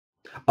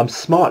I'm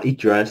smartly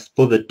dressed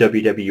for the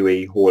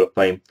WWE Hall of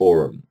Fame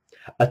Forum,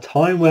 a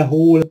time where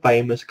Hall of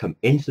Famers come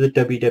into the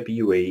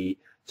WWE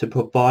to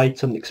provide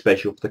something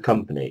special for the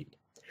company.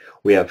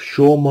 We have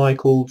Shawn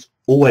Michaels,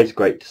 always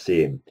great to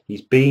see him.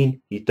 He's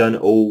done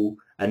it all,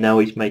 and now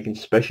he's making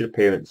special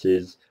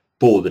appearances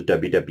for the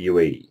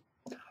WWE.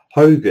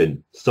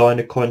 Hogan signed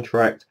a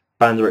contract,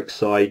 fans are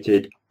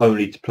excited,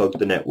 only to plug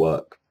the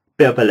network.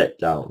 Bit of a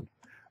letdown.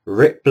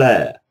 Ric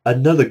Flair,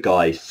 another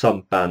guy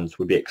some fans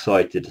would be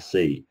excited to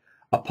see,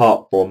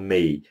 apart from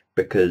me,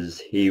 because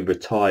he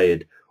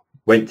retired,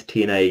 went to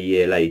TNA a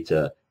year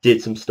later,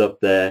 did some stuff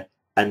there,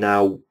 and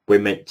now we're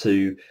meant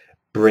to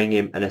bring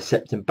him and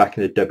accept him back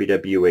in the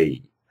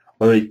WWE,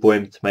 only for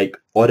him to make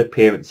odd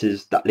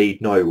appearances that lead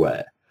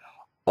nowhere.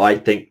 I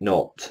think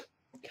not.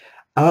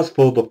 As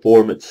for the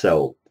forum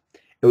itself,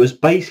 it was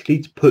basically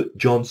to put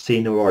John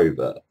Cena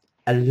over,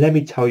 and let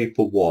me tell you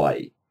for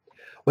why.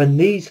 When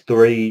these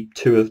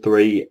two of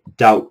three,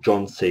 doubt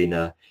John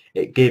Cena,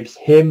 it gives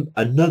him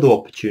another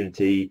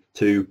opportunity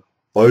to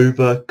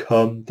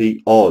overcome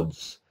the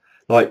odds,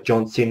 like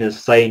John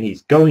Cena's saying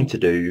he's going to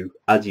do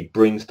as he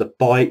brings the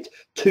fight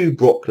to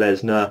Brock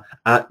Lesnar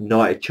at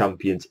Night of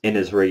Champions in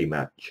his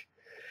rematch.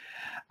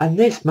 And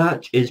this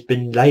match has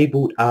been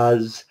labelled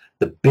as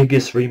the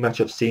biggest rematch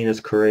of Cena's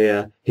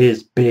career,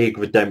 his big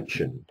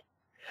redemption.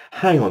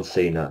 Hang on,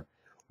 Cena.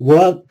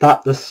 Weren't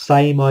that the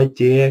same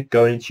idea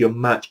going into your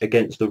match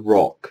against The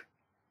Rock?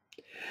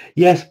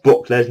 Yes,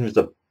 Brock Lesnar is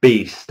a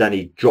beast and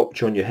he dropped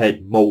you on your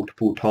head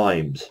multiple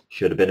times.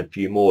 Should have been a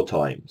few more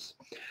times.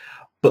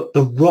 But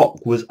The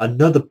Rock was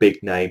another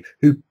big name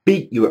who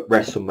beat you at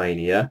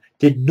WrestleMania,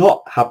 did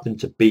not happen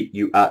to beat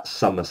you at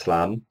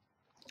SummerSlam,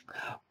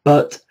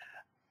 but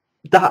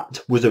that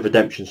was a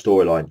redemption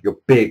storyline, your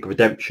big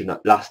redemption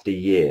that lasted a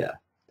year.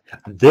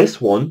 This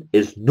one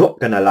is not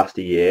going to last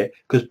a year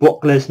because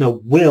Brock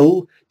Lesnar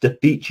will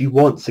defeat you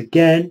once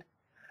again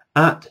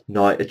at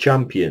Night of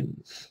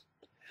Champions.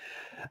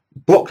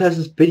 Brock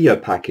Lesnar's video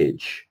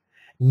package,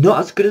 not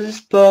as good as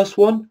his first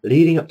one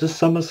leading up to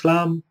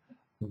SummerSlam,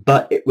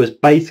 but it was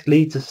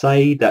basically to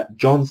say that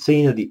John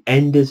Cena, the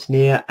end is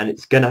near and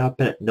it's going to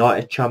happen at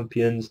Night of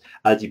Champions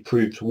as he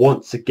proves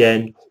once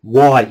again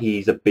why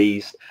he's a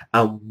beast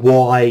and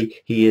why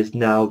he is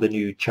now the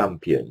new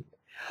champion.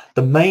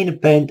 The main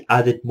event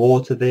added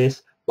more to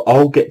this, but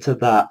I'll get to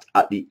that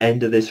at the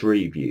end of this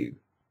review.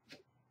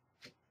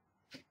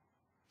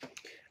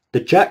 The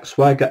Jack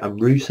Swagger and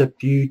Rusev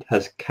feud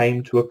has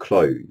came to a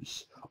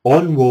close.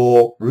 On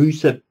Raw,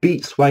 Rusev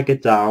beat Swagger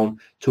down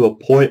to a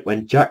point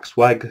when Jack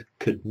Swagger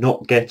could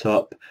not get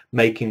up,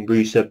 making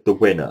Rusev the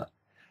winner.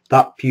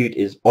 That feud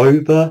is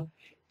over.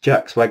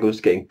 Jack Swagger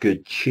was getting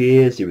good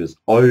cheers, he was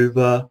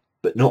over,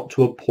 but not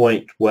to a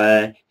point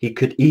where he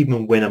could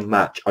even win a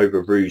match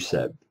over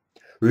Rusev.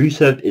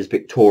 Rusev is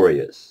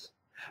victorious.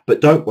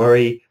 But don't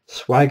worry,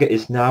 Swagger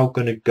is now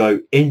going to go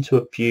into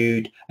a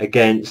feud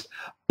against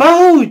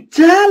Bo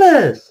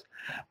Dallas!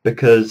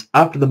 Because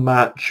after the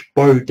match,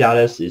 Bo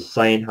Dallas is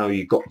saying how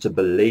you got to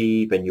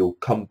believe and you'll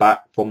come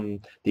back from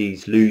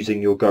these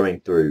losing you're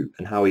going through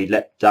and how he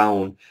let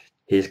down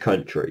his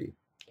country.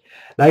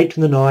 Later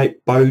in the night,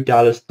 Bo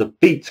Dallas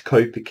defeats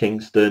Kofi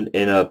Kingston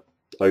in a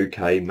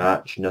okay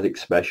match, nothing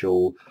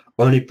special,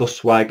 only for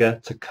Swagger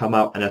to come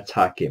out and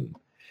attack him.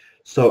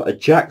 So a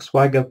Jack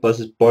Swagger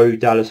versus Bo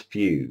Dallas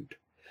feud.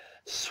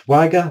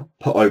 Swagger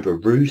put over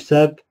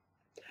Rusev.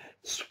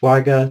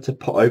 Swagger to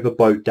put over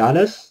Bo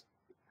Dallas.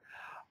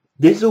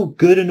 This is all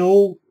good and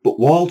all, but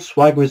while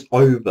Swagger is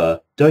over,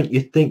 don't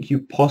you think you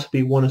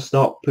possibly want to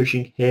start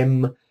pushing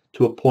him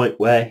to a point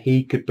where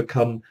he could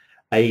become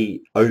a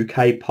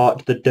okay part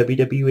of the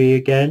WWE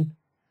again?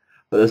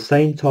 But at the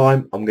same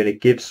time, I'm going to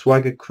give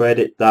Swagger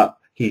credit that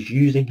he's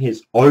using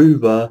his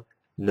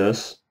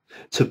overness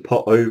to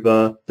put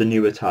over the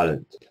newer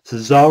talent.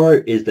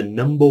 Cesaro is the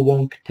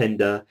 #1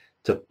 contender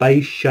to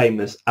face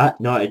Sheamus at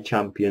Night of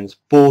Champions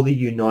for the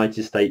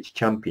United States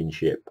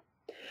Championship.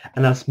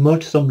 And as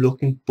much as I'm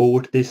looking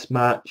forward to this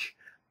match,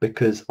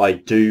 because I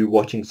do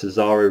watching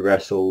Cesaro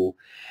wrestle,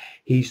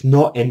 he's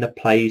not in the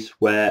place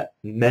where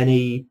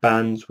many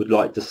fans would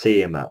like to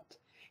see him at.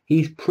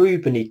 He's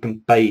proven he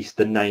can face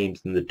the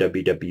names in the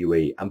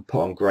WWE and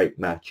put on great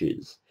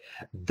matches.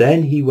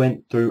 Then he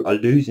went through a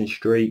losing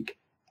streak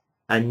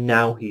and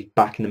now he's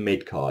back in the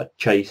mid-card,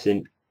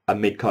 chasing a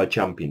mid-card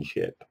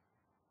championship.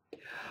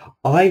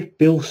 I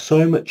feel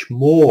so much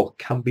more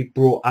can be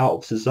brought out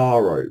of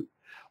Cesaro,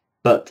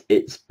 but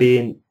it's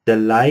being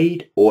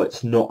delayed or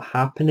it's not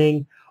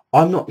happening.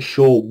 I'm not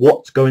sure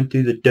what's going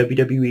through the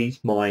WWE's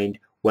mind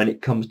when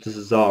it comes to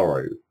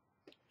Cesaro.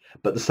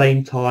 But at the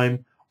same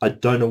time, I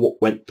don't know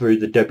what went through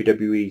the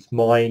WWE's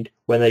mind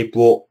when they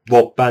brought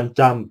Rob Van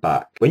Dam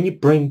back. When you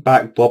bring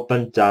back Rob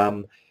Van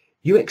Dam,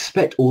 you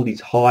expect all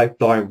these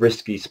high-flying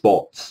risky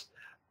spots,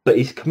 but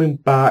he's coming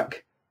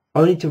back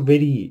only to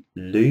really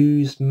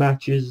lose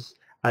matches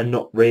and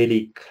not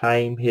really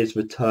claim his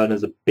return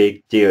as a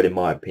big deal in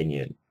my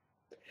opinion.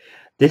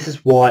 This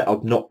is why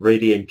I've not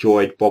really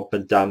enjoyed Rob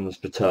Van Dam's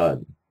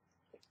return.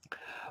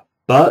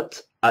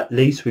 But at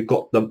least we've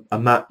got a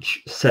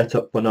match set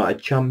up for Night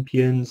of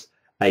Champions,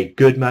 a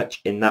good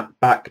match in that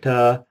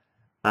factor,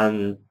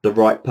 and the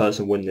right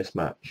person win this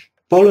match.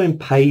 Following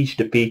Paige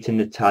defeating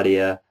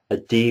Natalya, a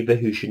diva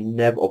who should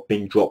never have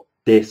been dropped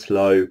this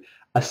low,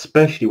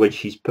 especially when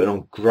she's put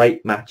on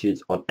great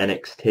matches on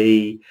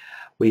NXT,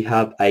 we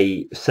have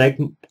a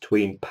segment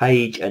between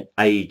Paige and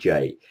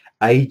AJ.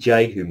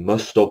 AJ, who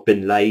must have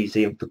been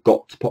lazy and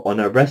forgot to put on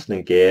her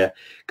wrestling gear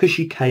because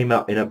she came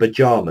out in her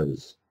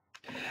pajamas.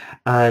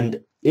 And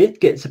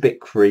it gets a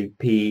bit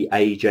creepy,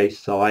 AJ's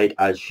side,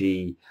 as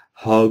she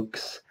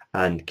hugs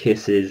and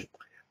kisses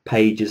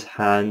Paige's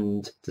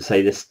hand to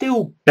say they're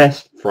still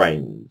best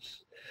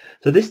friends.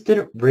 So this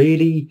didn't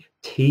really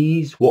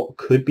tease what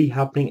could be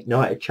happening at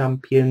Night of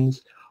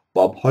Champions,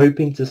 but I'm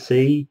hoping to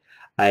see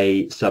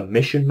a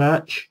submission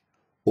match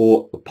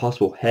or a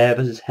possible hair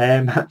versus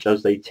hair match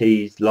as they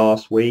teased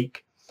last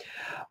week.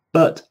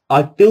 But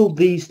I feel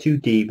these two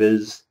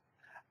divas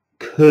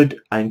could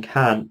and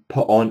can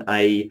put on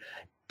a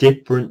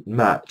different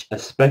match, a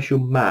special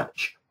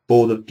match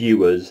for the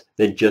viewers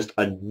than just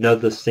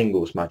another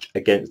singles match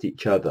against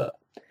each other.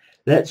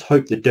 Let's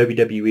hope the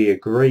WWE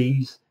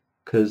agrees,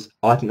 because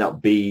I think that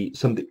would be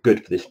something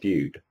good for this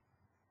feud.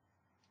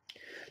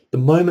 The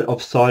moment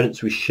of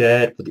silence we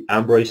shared for the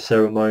Ambrose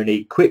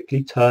ceremony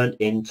quickly turned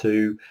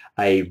into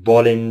a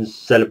Rollins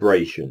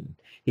celebration.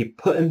 He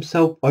put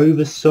himself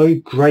over so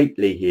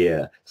greatly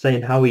here,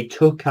 saying how he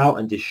took out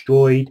and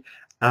destroyed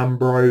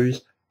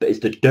Ambrose, but it's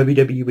the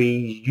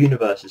WWE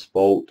Universe's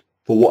fault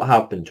for what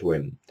happened to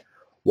him,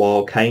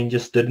 while Kane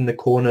just stood in the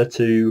corner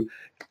to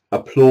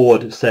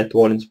applaud Seth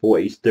Rollins for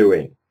what he's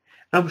doing.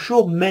 I'm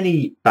sure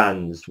many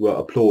fans were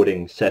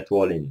applauding Seth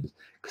Rollins,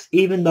 because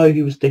even though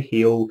he was the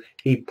heel,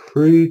 he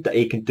proved that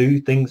he can do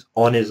things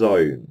on his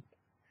own.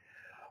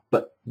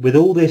 But with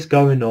all this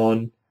going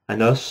on,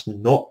 and us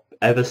not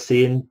ever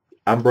seeing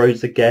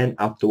Ambrose again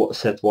after what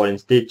Seth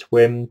Rollins did to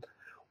him,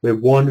 we're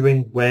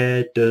wondering,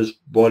 where does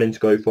Rollins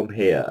go from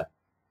here?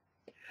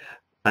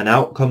 And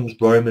out comes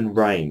Roman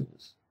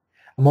Reigns.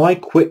 My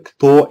quick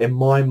thought in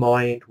my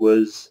mind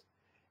was,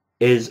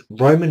 is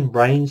Roman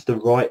Reigns the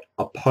right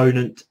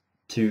opponent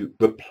to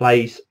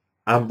replace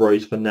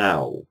Ambrose for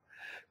now?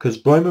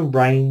 Because Roman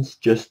Reigns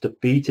just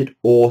defeated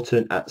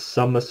Orton at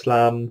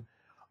SummerSlam.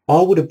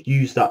 I would have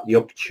used that the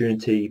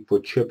opportunity for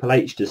Triple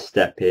H to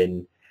step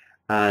in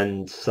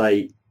and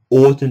say,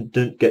 Orton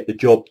didn't get the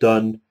job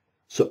done,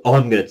 so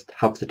I'm going to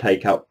have to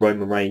take out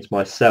Roman Reigns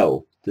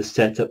myself to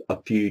set up a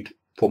feud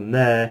from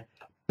there.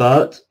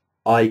 But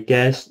I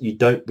guess you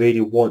don't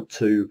really want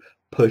to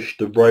push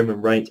the Roman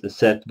Reigns and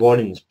Seth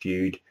Rollins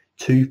feud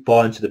too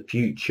far into the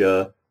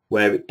future,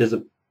 where it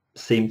doesn't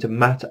seem to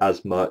matter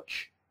as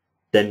much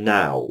than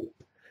now.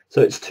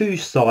 So it's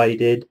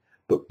two-sided,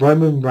 but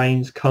Roman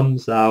Reigns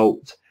comes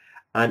out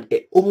and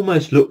it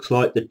almost looks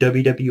like the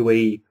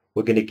WWE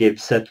were going to give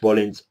Seth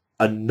Rollins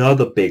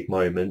another big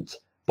moment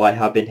by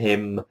having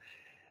him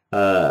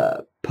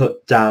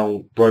put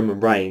down Roman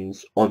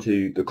Reigns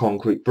onto the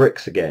concrete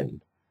bricks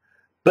again.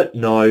 But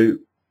no,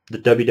 the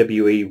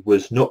WWE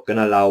was not going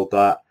to allow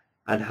that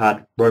and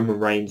had Roman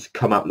Reigns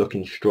come out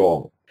looking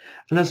strong.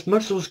 And as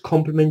much as I was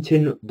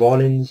complimenting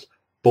Rollins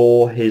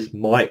for his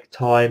mic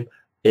time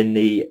in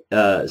the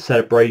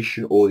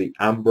celebration or the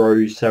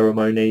Ambrose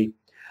ceremony,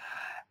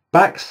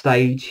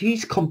 backstage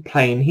he's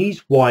complaining, he's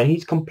whining,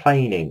 he's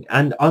complaining,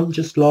 and I'm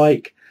just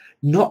like,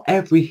 not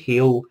every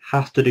heel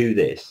has to do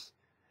this.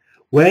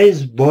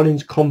 Where's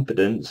Rollins'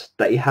 confidence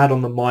that he had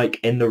on the mic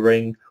in the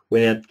ring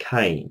when he had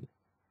Kane?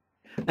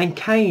 And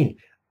Kane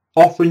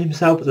offering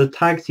himself as a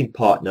tag team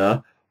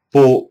partner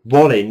for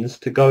Rollins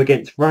to go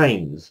against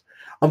Reigns.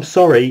 I'm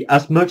sorry,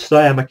 as much as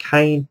I am a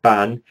Kane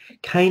fan,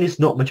 Kane is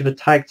not much of a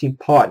tag team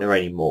partner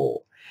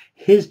anymore.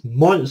 His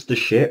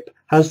monstership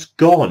has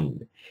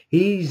gone.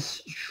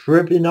 He's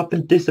shriveling up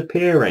and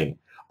disappearing.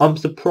 I'm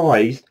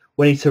surprised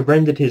when he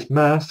surrendered his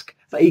mask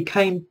that he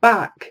came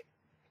back.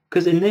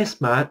 Because in this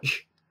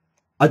match,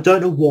 I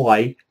don't know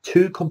why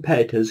two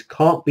competitors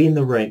can't be in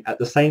the ring at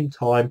the same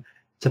time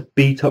to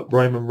beat up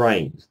Roman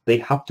Reigns. They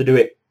have to do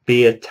it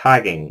via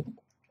tagging.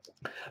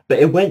 But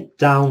it went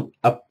down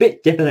a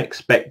bit different than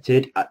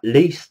expected. At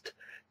least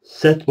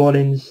Seth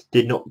Rollins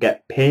did not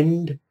get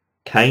pinned.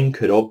 Kane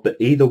could have, but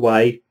either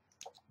way,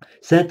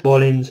 Seth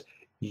Rollins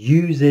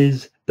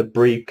uses the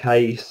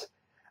briefcase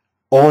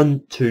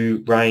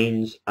onto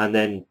Reigns, and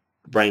then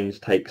Reigns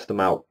takes them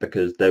out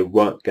because they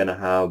weren't going to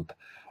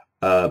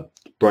have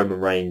Roman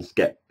Reigns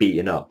get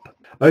beaten up.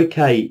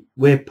 Okay,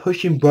 we're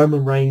pushing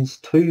Roman Reigns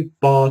too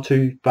far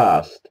too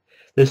fast.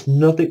 There's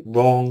nothing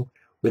wrong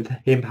with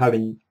him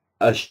having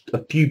a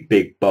few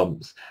big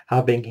bumps,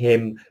 having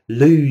him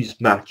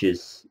lose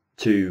matches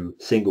to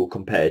single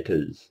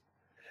competitors.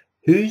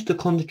 Who's the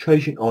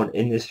concentration on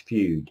in this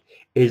feud?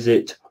 Is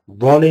it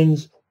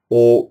Rollins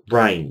or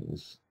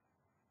Reigns?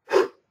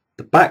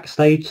 The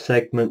backstage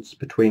segments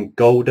between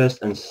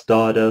Goldust and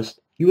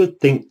Stardust, you would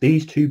think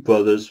these two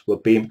brothers were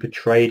being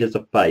portrayed as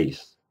a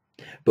face.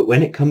 But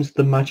when it comes to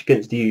the match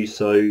against the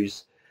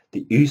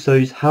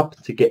Usos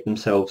happen to get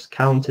themselves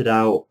counted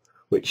out,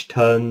 which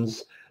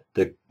turns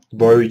the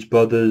Rhodes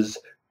Brothers,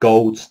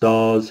 Gold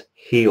Stars,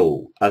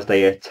 heel as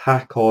they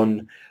attack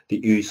on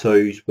the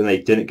Usos when they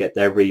didn't get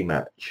their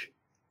rematch.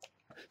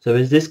 So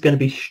is this going to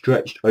be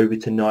stretched over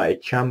to Night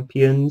of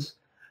Champions?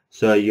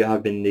 So you're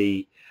having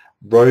the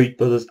Rhodes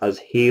Brothers as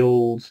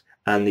heels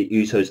and the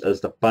Usos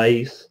as the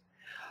face.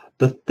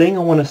 The thing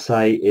I want to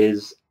say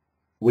is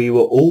we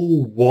were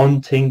all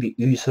wanting the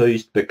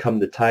Usos to become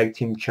the tag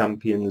team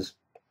champions.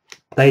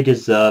 They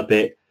deserve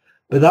it.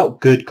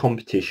 Without good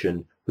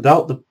competition,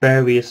 without the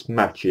various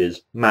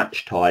matches,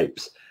 match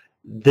types,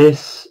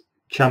 this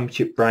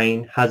championship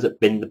reign hasn't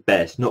been the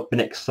best, not been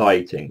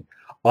exciting.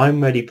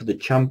 I'm ready for the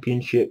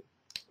championship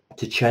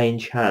to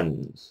change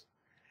hands.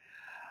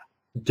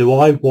 Do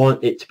I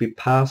want it to be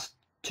passed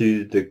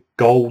to the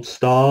Gold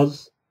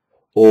Stars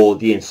or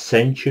the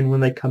Ascension when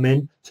they come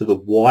in, to the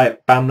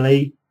Wyatt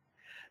family?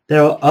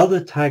 There are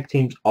other tag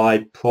teams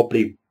I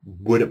probably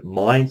wouldn't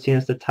mind seeing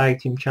as the tag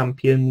team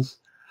champions,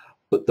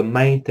 but the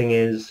main thing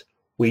is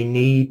we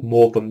need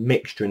more of a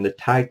mixture in the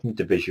tag team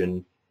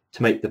division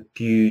to make the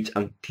feuds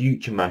and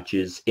future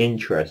matches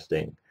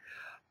interesting.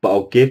 But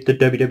I'll give the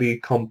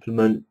WWE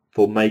compliment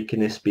for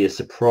making this be a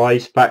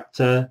surprise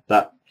factor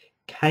that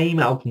came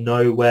out of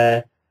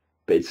nowhere,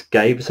 but it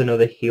gave us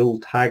another heel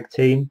tag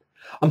team.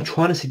 I'm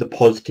trying to see the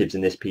positives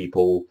in this,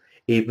 people,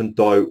 even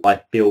though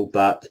I feel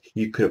that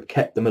you could have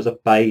kept them as a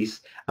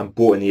face and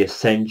brought in the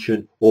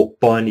Ascension, or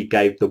finally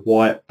gave the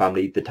Wyatt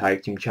family the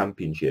tag team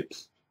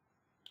championships.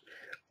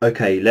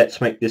 Okay,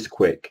 let's make this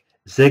quick.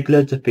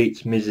 Ziggler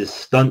defeats Miz's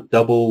stunt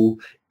double,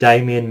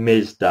 Damien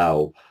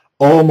Mizdow.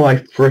 Oh my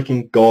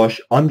freaking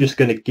gosh, I'm just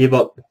going to give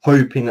up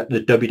hoping that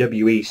the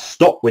WWE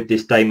stop with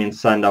this Damien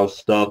Sandow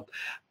stuff.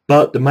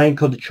 But the main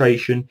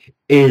concentration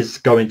is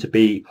going to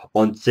be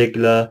on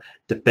Ziggler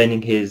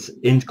defending his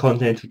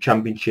Intercontinental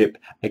Championship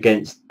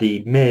against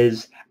The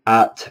Miz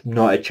at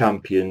Night of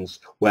Champions,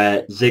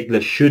 where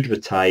Ziggler should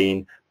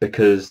retain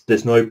because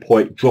there's no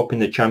point dropping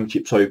the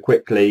championship so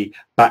quickly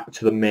back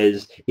to The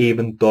Miz,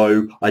 even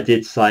though I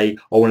did say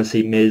I want to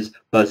see Miz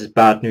versus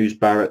Bad News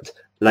Barrett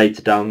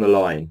later down the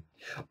line.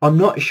 I'm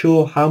not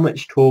sure how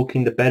much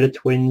talking the Better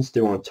Twins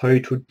do on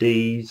Total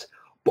D's,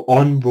 but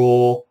on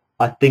Raw,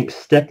 I think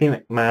Stephanie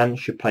McMahon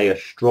should play a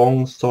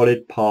strong,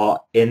 solid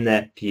part in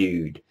their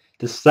feud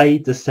to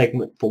save the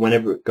segment for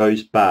whenever it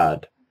goes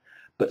bad.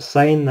 But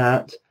saying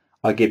that,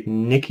 I give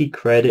Nikki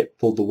credit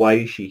for the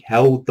way she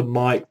held the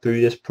mic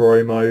through this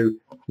promo.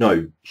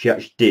 No, she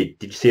actually did.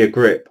 Did you see her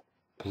grip?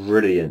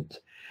 Brilliant.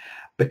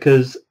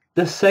 Because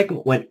the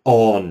segment went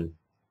on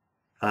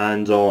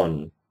and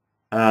on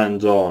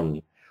and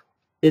on.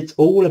 It's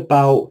all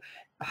about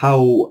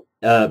how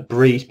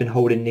Brie's been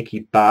holding Nikki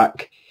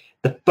back.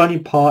 The funny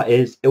part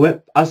is it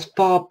went as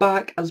far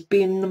back as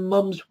being in the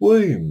mum's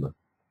womb.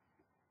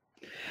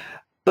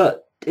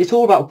 But it's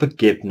all about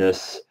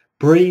forgiveness.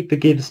 Brie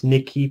forgives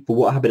Nikki for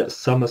what happened at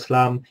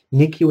SummerSlam.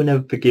 Nikki will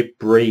never forgive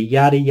Brie.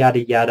 Yada,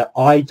 yada, yada.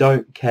 I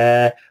don't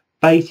care.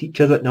 Face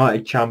each other at Night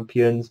of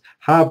Champions.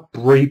 Have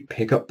Brie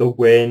pick up the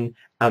win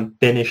and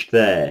finish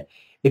there.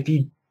 If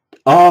you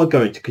are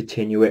going to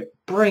continue it,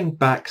 bring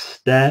back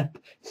Steph.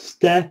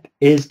 Steph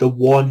is the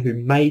one who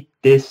made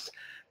this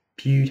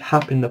feud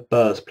happen in the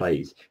first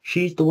place.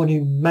 She's the one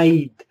who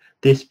made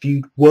this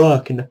feud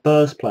work in the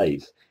first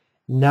place.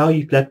 Now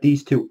you've left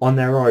these two on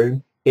their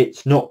own.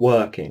 It's not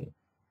working.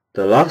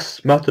 The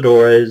Las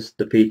Matadores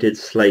defeated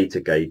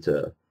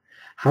Slatergator.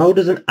 How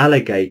does an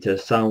alligator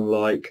sound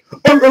like?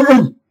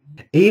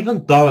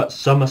 Even though at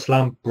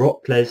SummerSlam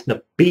Brock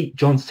Lesnar beat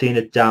John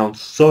Cena down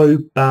so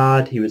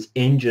bad he was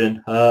injured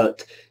and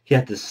hurt, he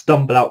had to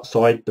stumble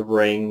outside the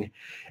ring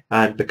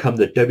and become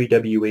the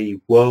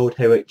WWE World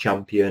Heavyweight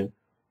Champion.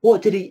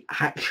 What did he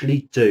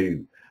actually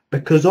do?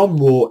 Because on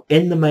Raw,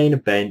 in the main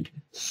event,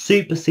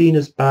 Super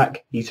Cena's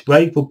back, he's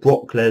ready for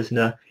Brock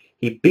Lesnar,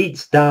 he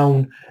beats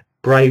down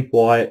Bray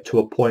Wyatt to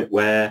a point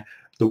where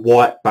the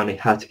Wyatt family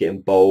had to get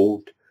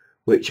involved,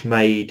 which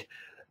made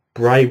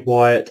Bray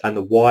Wyatt and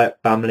the Wyatt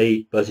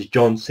family versus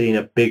John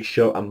Cena, Big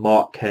Show and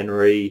Mark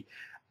Henry.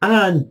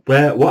 And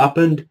what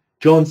happened?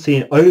 John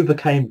Cena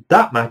overcame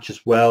that match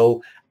as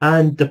well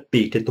and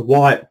defeated the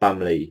Wyatt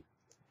family.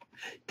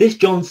 This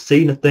John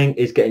Cena thing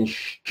is getting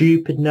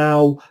stupid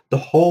now. The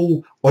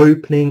whole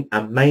opening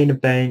and main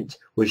event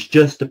was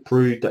just to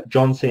prove that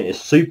John Cena is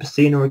Super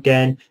Cena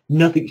again.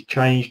 Nothing's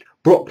changed.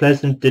 Brock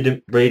Lesnar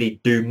didn't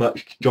really do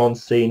much to John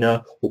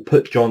Cena or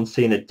put John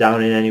Cena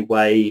down in any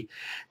way.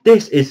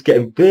 This is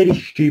getting really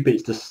stupid.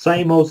 It's the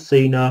same old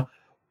Cena.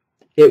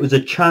 It was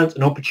a chance,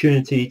 an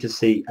opportunity to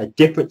see a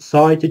different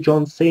side to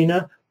John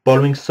Cena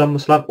following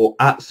SummerSlam or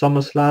at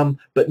SummerSlam.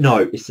 But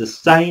no, it's the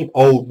same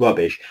old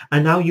rubbish.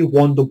 And now you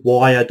wonder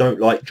why I don't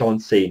like John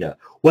Cena.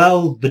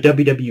 Well, the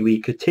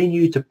WWE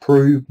continue to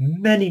prove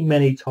many,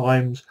 many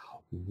times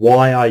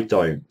why I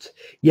don't.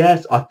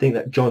 Yes, I think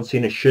that John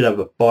Cena should have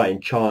a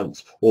fighting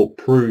chance or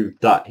prove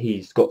that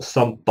he's got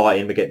some fight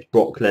in him against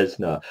Brock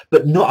Lesnar,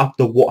 but not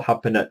after what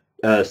happened at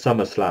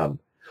SummerSlam.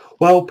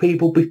 Well,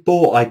 people,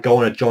 before I go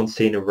on a John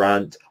Cena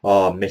rant,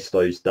 I miss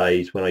those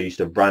days when I used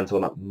to rant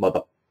on that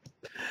mother...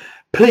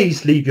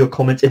 Please leave your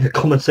comments in the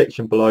comment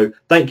section below.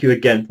 Thank you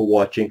again for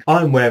watching.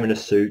 I'm wearing a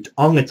suit.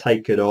 I'm going to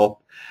take it off.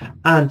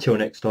 Until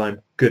next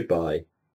time, goodbye.